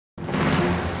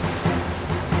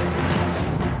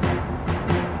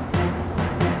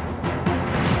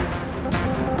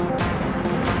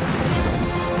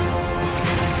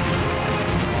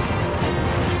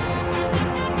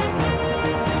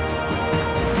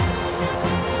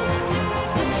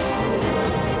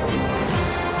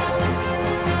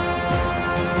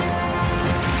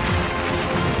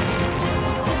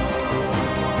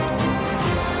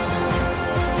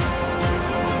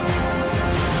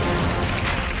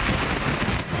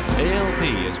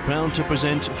ALP is proud to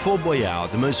present Fort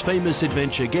Boyard, the most famous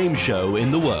adventure game show in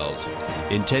the world.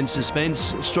 Intense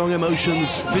suspense, strong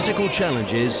emotions, physical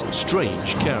challenges,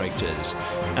 strange characters,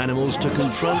 animals to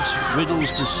confront,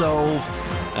 riddles to solve,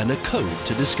 and a code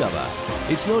to discover.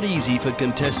 It's not easy for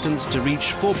contestants to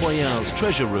reach Fort Boyard's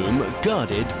treasure room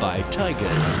guarded by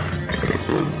tigers.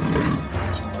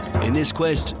 In this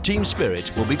quest, team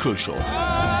spirit will be crucial.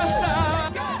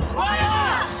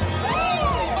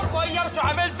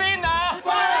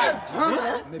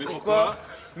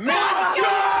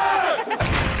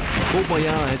 Fort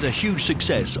Boyard has a huge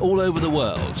success all over the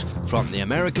world, from the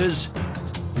Americas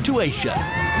to Asia.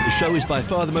 The show is by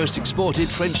far the most exported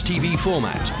French TV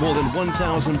format. More than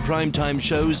 1,000 primetime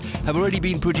shows have already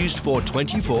been produced for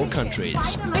 24 countries.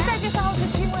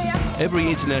 Every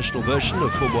international version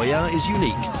of Fort Boyard is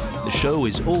unique. The show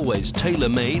is always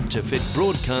tailor-made to fit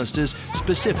broadcasters'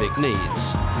 specific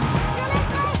needs.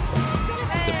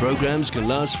 The programs can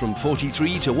last from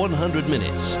 43 to 100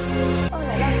 minutes.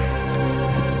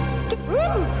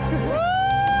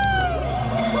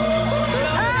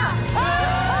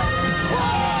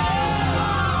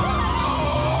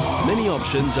 Many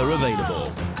options are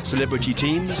available. Celebrity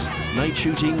teams, night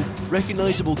shooting,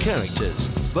 recognizable characters,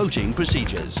 voting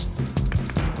procedures.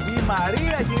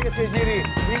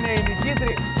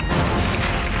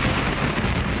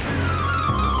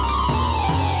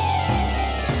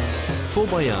 Fort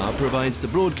Boyard provides the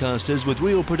broadcasters with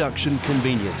real production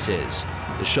conveniences.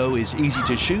 The show is easy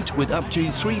to shoot with up to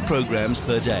 3 programs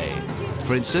per day.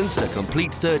 For instance, a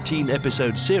complete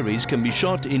 13-episode series can be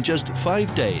shot in just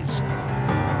 5 days.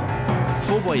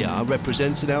 Fort Boyard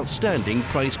represents an outstanding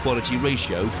price-quality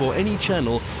ratio for any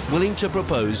channel willing to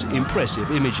propose impressive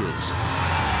images.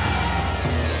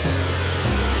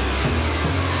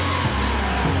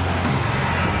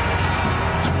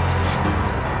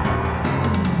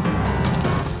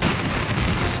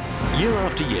 Year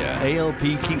after year, ALP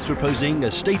keeps proposing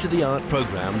a state-of-the-art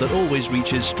program that always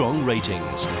reaches strong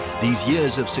ratings. These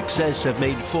years of success have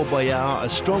made Fort Boyard a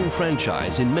strong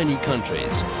franchise in many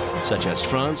countries, such as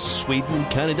France, Sweden,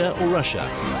 Canada or Russia.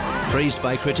 Praised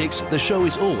by critics, the show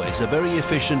is always a very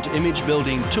efficient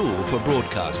image-building tool for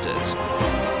broadcasters.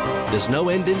 There's no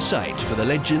end in sight for the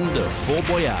legend of Fort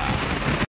Boyard.